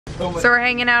So we're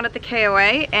hanging out at the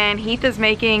KOA and Heath is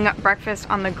making breakfast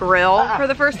on the grill for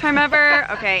the first time ever.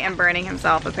 Okay, and burning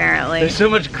himself apparently. There's so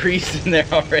much grease in there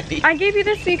already. I gave you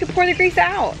this so you could pour the grease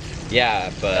out.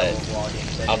 Yeah, but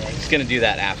I'm just gonna do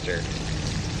that after.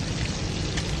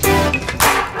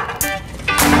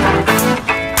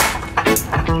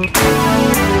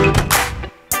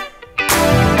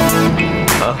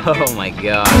 Oh my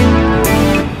god.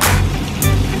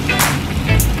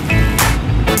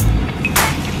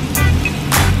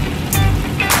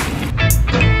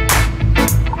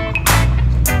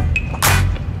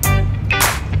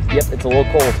 Yep, it's a little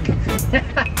cold.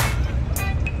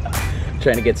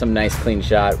 Trying to get some nice clean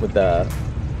shot with the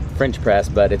French press,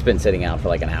 but it's been sitting out for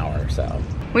like an hour, so.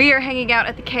 We are hanging out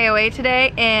at the KOA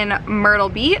today in Myrtle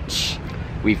Beach.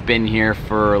 We've been here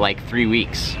for like 3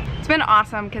 weeks. It's been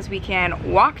awesome because we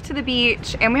can walk to the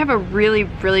beach and we have a really,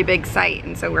 really big site.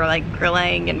 And so we're like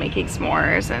grilling and making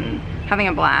s'mores and having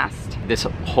a blast. This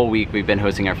whole week we've been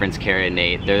hosting our friends Kara and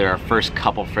Nate. They're our first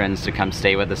couple friends to come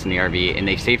stay with us in the RV, and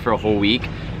they stayed for a whole week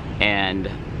and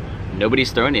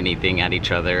nobody's thrown anything at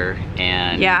each other,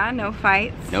 and yeah, no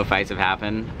fights. No fights have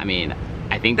happened. I mean,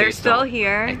 I think they're still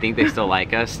here. I think they still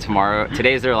like us.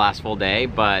 Today is their last full day,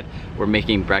 but we're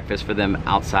making breakfast for them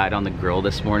outside on the grill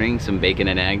this morning. Some bacon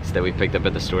and eggs that we picked up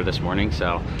at the store this morning,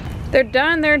 so. They're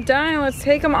done, let's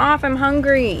take them off, I'm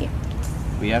hungry.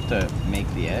 We have to make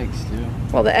the eggs too.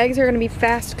 Well, the eggs are gonna be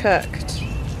fast cooked.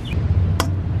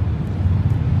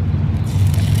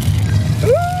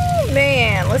 Ooh,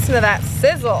 man, listen to that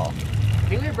sizzle.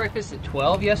 I think we had breakfast at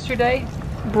 12 yesterday.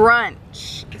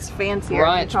 Brunch. It's fancier.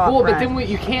 Brunch. Well, but then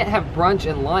you can't have brunch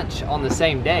and lunch on the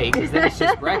same day because then it's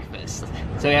just breakfast.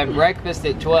 So we had breakfast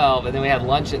at 12 and then we had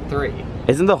lunch at 3.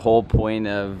 Isn't the whole point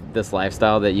of this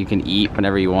lifestyle that you can eat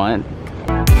whenever you want?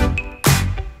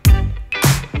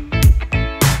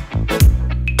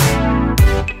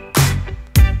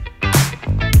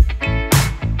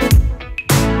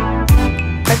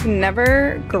 I've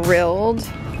never grilled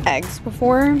eggs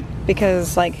before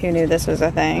because, like, who knew this was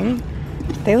a thing?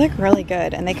 They look really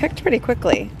good and they cooked pretty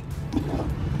quickly.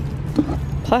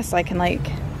 Plus I can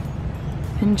like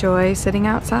enjoy sitting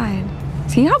outside.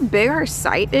 See how big our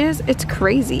site is? It's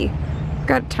crazy. We've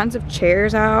got tons of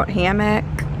chairs out, hammock,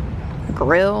 a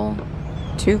grill,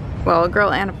 a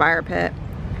grill and a fire pit,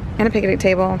 and a picnic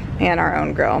table, and our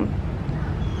own grill.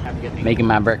 Making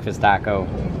my breakfast taco.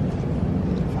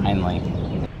 Finally.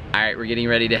 All right, we're getting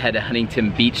ready to head to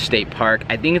Huntington Beach State Park.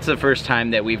 I think it's the first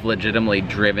time that we've legitimately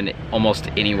driven almost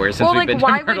anywhere since we've been to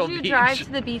Myrtle Beach. Why would you drive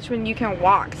to the beach when you can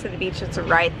walk to the beach that's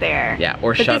right there? Yeah,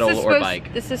 or shuttle or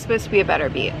bike. This is supposed to be a better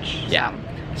beach. Yeah,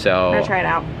 so we're gonna try it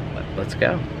out. Let's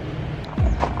go.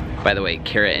 By the way,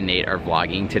 Kara and Nate are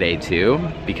vlogging today too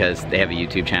because they have a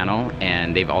YouTube channel,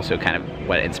 and they've also kind of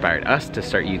what inspired us to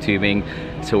start YouTubing.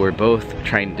 So we're both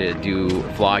trying to do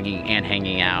vlogging and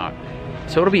hanging out.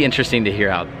 So it'll be interesting to hear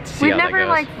see how that goes. We've never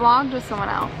like vlogged with someone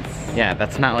else. Yeah,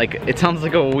 that's not like, it sounds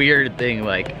like a weird thing.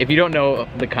 Like, if you don't know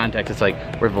the context, it's like,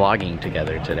 we're vlogging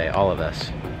together today, all of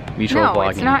us. Mutual vlogging. No,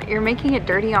 it's not. You're making it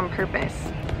dirty on purpose.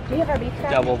 Do you have our beach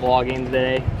bag? Double vlogging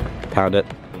today. Pound it.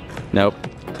 Nope.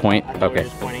 Point. Okay.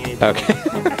 Okay.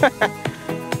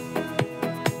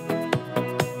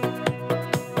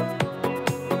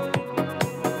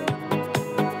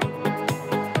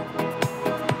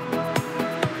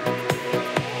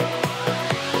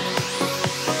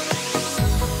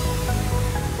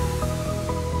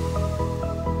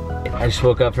 I just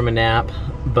woke up from a nap,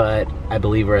 but I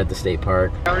believe we're at the state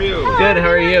park. How are you? Good, how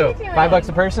are you? $5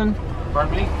 a person?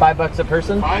 Pardon me? $5 a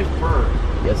person? 5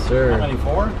 per. Yes, sir. How many,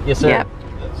 4? Yes, sir. Yep.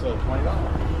 That's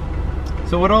 $20.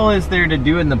 So what all is there to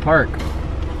do in the park?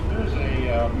 There's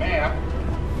a map,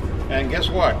 and guess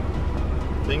what?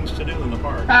 Things to do in the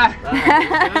park. Ah.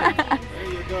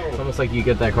 There you go. It's almost like you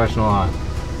get that question a lot.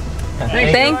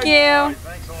 Thank you.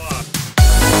 Thanks a lot.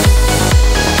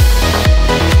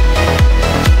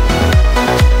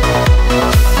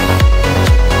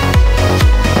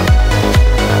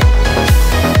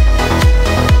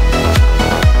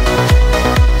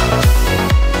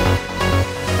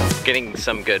 Getting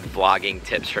some good vlogging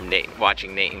tips from Nate,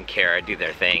 watching Nate and Kara do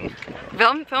their thing.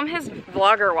 Film his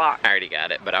vlogger walk. I already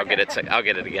got it, but I'll get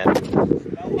it again.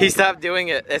 He stopped doing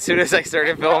it as soon as I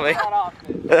started filming.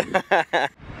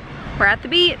 We're at the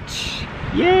beach.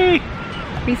 Yay!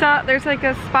 We saw there's like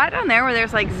a spot down there where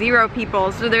there's like 0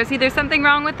 people, so there's either something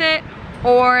wrong with it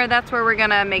or that's where we're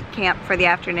gonna make camp for the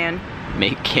afternoon.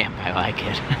 Make camp, I like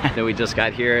it. So we just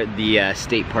got here. The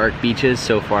state park beaches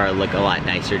so far look a lot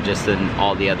nicer just than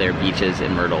all the other beaches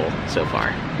in Myrtle so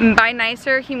far. By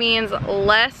nicer, he means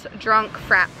less drunk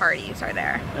frat parties are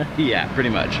there. Yeah, pretty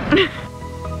much.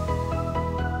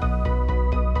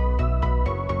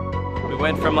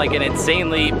 went from like an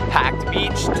insanely packed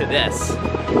beach to this.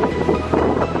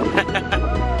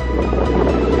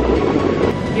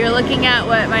 You're looking at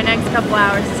what my next couple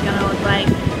hours is gonna look like.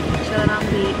 Chilling on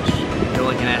the beach. You're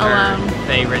looking at alone. her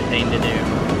favorite thing to do.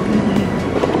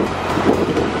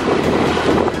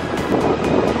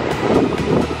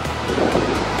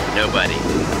 Nobody,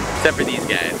 except for these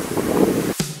guys.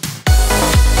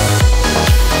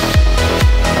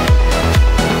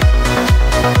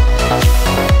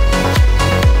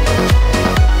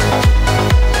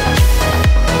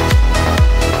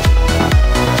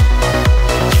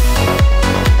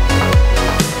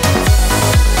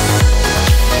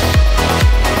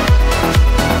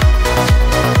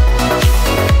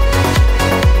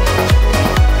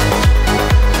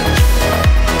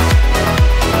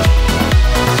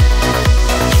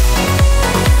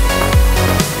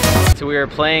 We were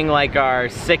playing like our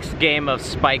 6th game of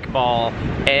spike ball,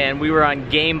 and we were on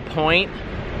game point,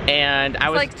 and I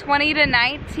was like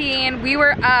 20-19. We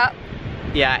were up.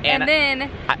 Yeah, and then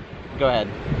go ahead.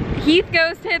 Heath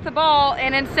goes to hit the ball,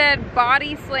 and instead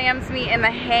body slams me in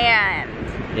the hand.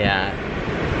 Yeah.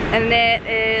 And it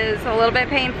is a little bit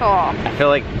painful. I feel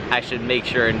like I should make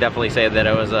sure and definitely say that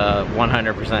it was a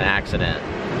 100% accident.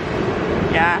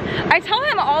 Yeah. I tell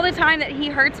him all the time that he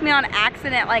hurts me on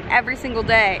accident like every single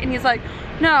day. And he's like,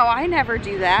 no, I never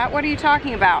do that. What are you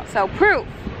talking about? So proof.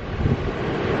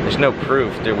 There's no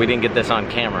proof, dude. We didn't get this on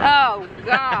camera. Oh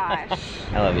gosh.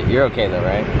 I love you. You're okay though,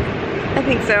 right? I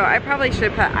think so. I probably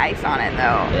should put ice on it though.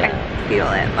 Yeah. I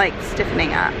feel it like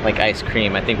stiffening up. Like ice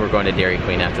cream. I think we're going to Dairy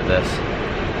Queen after this.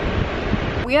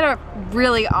 We had a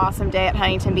really awesome day at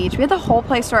Huntington Beach. We had the whole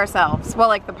place to ourselves. Well,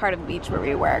 like the part of the beach where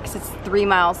we were, because it's 3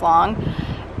 miles long.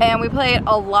 And we played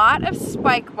a lot of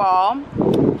spike ball.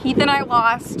 Heath and I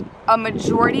lost a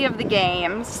majority of the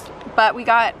games, but we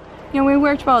got, you know, we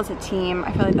worked well as a team.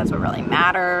 I feel like that's what really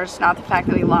matters, not the fact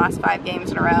that we lost 5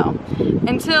 games in a row.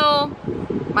 Until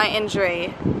my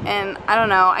injury. And I don't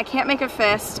know, I can't make a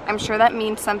fist. I'm sure that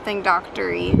means something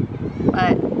doctor-y,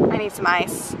 but I need some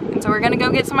ice. And so we're gonna go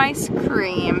get some ice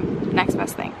cream. Next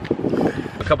best thing.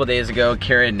 A couple days ago,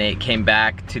 Kara and Nate came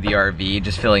back to the RV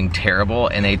just feeling terrible,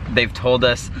 and they've told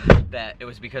us that it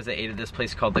was because they ate at this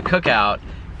place called The Cookout,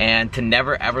 and to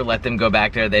never ever let them go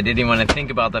back there. They didn't even want to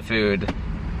think about the food,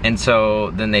 and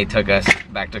so then they took us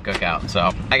back to Cookout.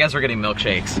 So I guess we're getting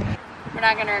milkshakes. We're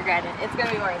not gonna regret it. It's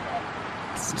gonna be worth it.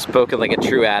 Spoken like a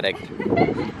true addict.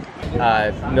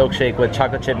 Milkshake with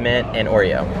chocolate chip mint and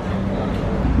Oreo.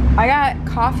 I got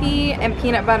coffee and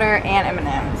peanut butter and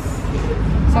M&Ms.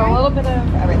 So a little bit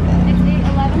of everything. It's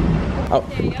 8:11. Oh,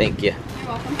 thank you. You're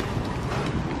welcome.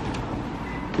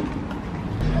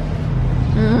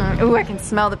 Ooh, I can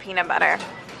smell the peanut butter.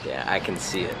 Yeah, I can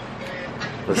see it.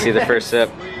 Let's see the first sip.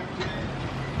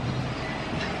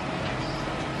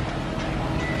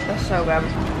 That's so good.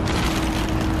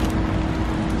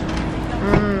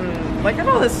 Look at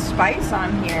all the spice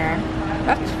on here.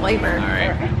 That's flavor. All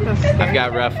right, I've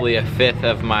got roughly 1/5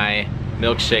 of my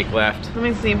milkshake left. Let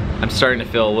me see. I'm starting to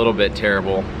feel a little bit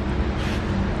terrible,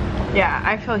 Yeah,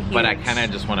 I feel huge. but I kind of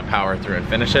just want to power through and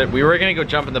finish it. We were gonna go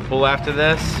jump in the pool after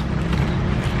this,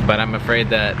 but I'm afraid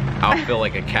that I'll feel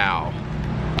like a cow.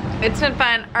 It's been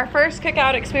fun. Our first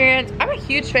cookout experience, I'm a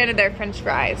huge fan of their French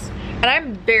fries. And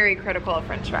I'm very critical of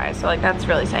French fries, so like that's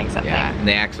really saying something. Yeah, and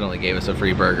they accidentally gave us a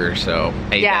free burger, so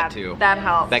I ate that too. That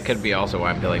helps. That could be also why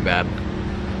I'm feeling bad.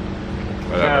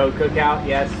 So cookout,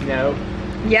 yes, no.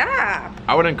 Yeah.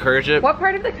 I would encourage it. What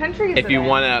part of the country is it if you in?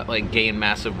 want to like gain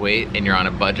massive weight and you're on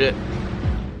a budget.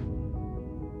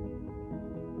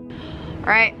 All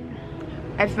right,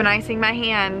 I've been icing my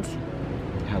hand.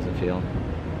 How's it feel?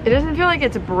 It doesn't feel like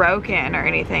it's broken or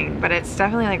anything, but it's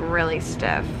definitely like really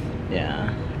stiff.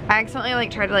 Yeah. I accidentally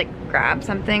like tried to like grab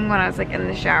something when I was like in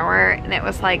the shower, and it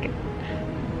was like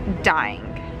dying.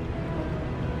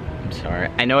 I'm sorry.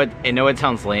 I know it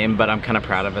sounds lame, but I'm kind of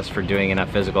proud of us for doing enough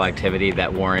physical activity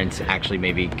that warrants actually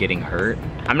maybe getting hurt.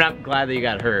 I'm not glad that you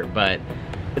got hurt, but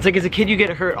it's like as a kid you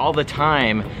get hurt all the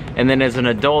time, and then as an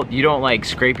adult you don't like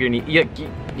scrape your knee.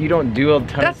 You don't do a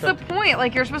ton of stuff. That's the point.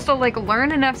 Like you're supposed to like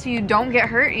learn enough so you don't get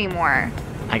hurt anymore.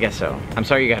 I guess so. I'm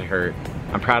sorry you got hurt.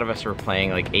 I'm proud of us for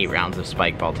playing like 8 rounds of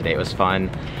spike ball today. It was fun.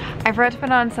 I forgot to put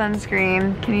on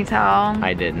sunscreen. Can you tell?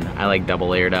 I didn't. I like double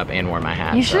layered up and wore my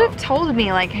hat. You should have told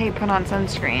me like, hey, put on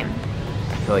sunscreen.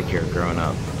 I feel like you're grown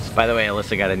up. By the way,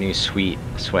 Alyssa got a new sweet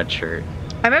sweatshirt.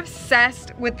 I'm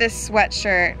obsessed with this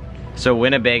sweatshirt. So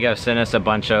Winnebago sent us a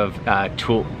bunch of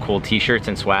cool t-shirts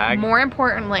and swag. More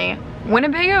importantly,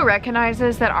 Winnebago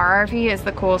recognizes that our RV is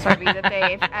the coolest RV that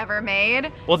they've ever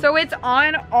made. Well, so it's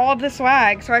on all of the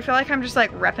swag. So I feel like I'm just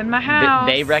like repping my house.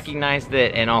 They recognized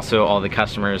it, and also all the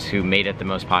customers who made it the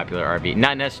most popular RV.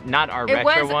 Not our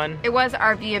retro one. It was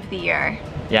RV of the year.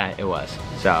 Yeah, it was.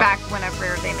 So back whenever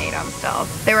they made them still.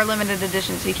 They were limited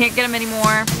edition, so you can't get them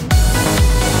anymore.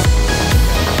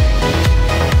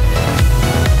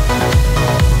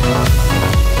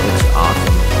 Looks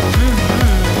awesome.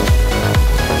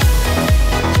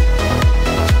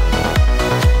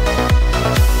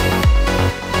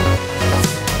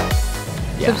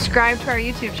 Yeah. Subscribe to our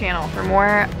YouTube channel for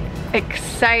more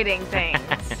exciting things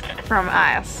from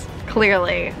us.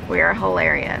 Clearly, we are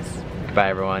hilarious. Bye,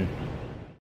 everyone.